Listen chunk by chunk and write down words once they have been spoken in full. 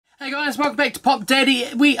Hey guys, welcome back to Pop Daddy.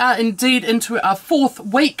 We are indeed into our fourth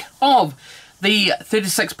week of the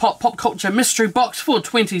 36 Popcultcha Mystery Box for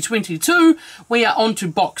 2022. We are on to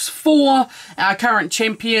Box 4. Our current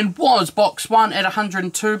champion was Box 1 at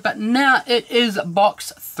 102, but now it is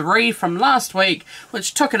Box 3 from last week,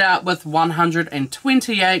 which took it out with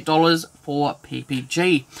 $128 for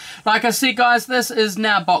PPG. Like I said guys, this is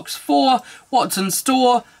now Box 4. What's in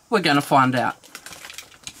store? We're going to find out.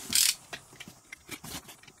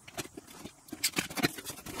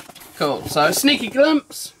 Cool, so sneaky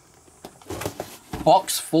glimpse.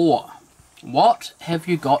 Box 4. What have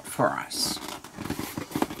you got for us?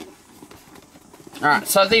 Alright,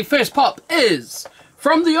 so the first pop is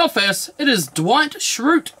from The Office. It is Dwight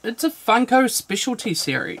Schrute. It's a Funko Specialty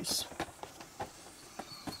Series.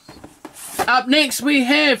 Up next we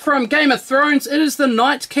have from Game of Thrones. It is the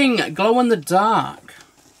Night King Glow in the Dark.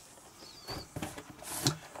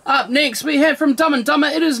 Up next we have from Dumb and Dumber.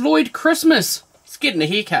 It is Lloyd Christmas. He's getting a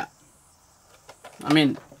haircut. I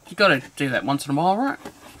mean, you gotta do that once in a while, right?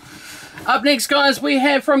 Up next, guys, we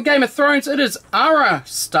have from Game of Thrones, it is Arya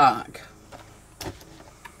Stark.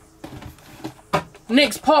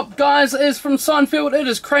 Next pop, guys, is from Seinfeld. It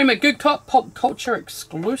is Kramer Good Cop, Popcultcha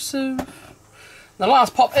exclusive. The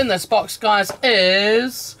last pop in this box, guys,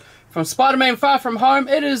 is from Spider-Man Far From Home.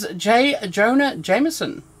 It is J. Jonah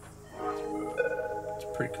Jameson. It's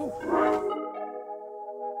pretty cool.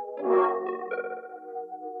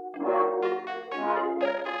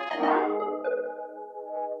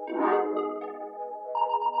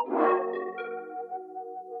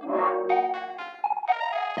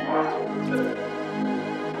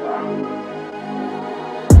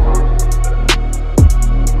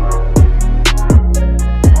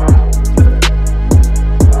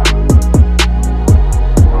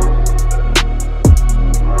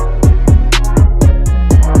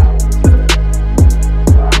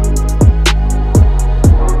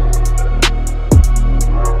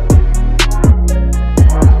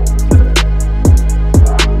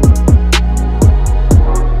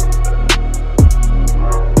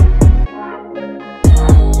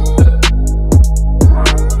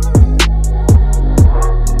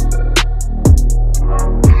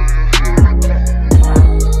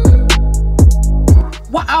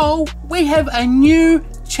 We have a new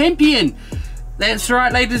champion. That's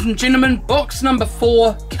right, ladies and gentlemen, box number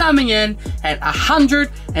 4 coming in at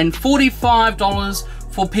 $145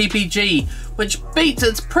 for PPG, which beats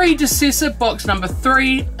its predecessor box number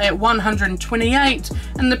 3 at $128,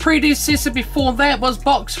 and the predecessor before that was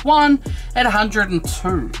box 1 at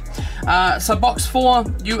 $102. So box 4,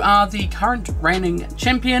 you are the current reigning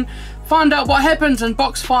champion. Find out what happens in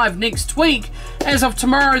box 5 next week. As of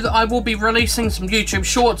tomorrow, I will be releasing some YouTube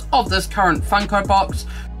shorts of this current Funko box.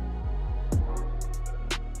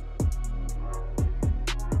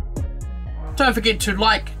 Don't forget to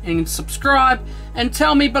like and subscribe, and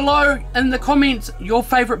tell me below in the comments your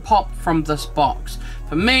favourite pop from this box.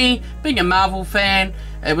 For me, being a Marvel fan,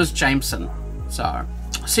 it was Jameson. So,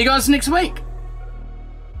 see you guys next week.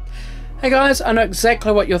 Hey guys, I know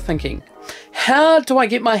exactly what you're thinking. How do I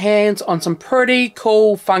get my hands on some pretty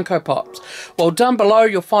cool Funko Pops? Well, down below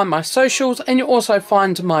you'll find my socials, and you'll also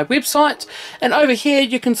find my website, and over here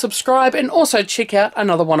you can subscribe and also check out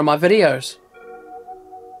another one of my videos.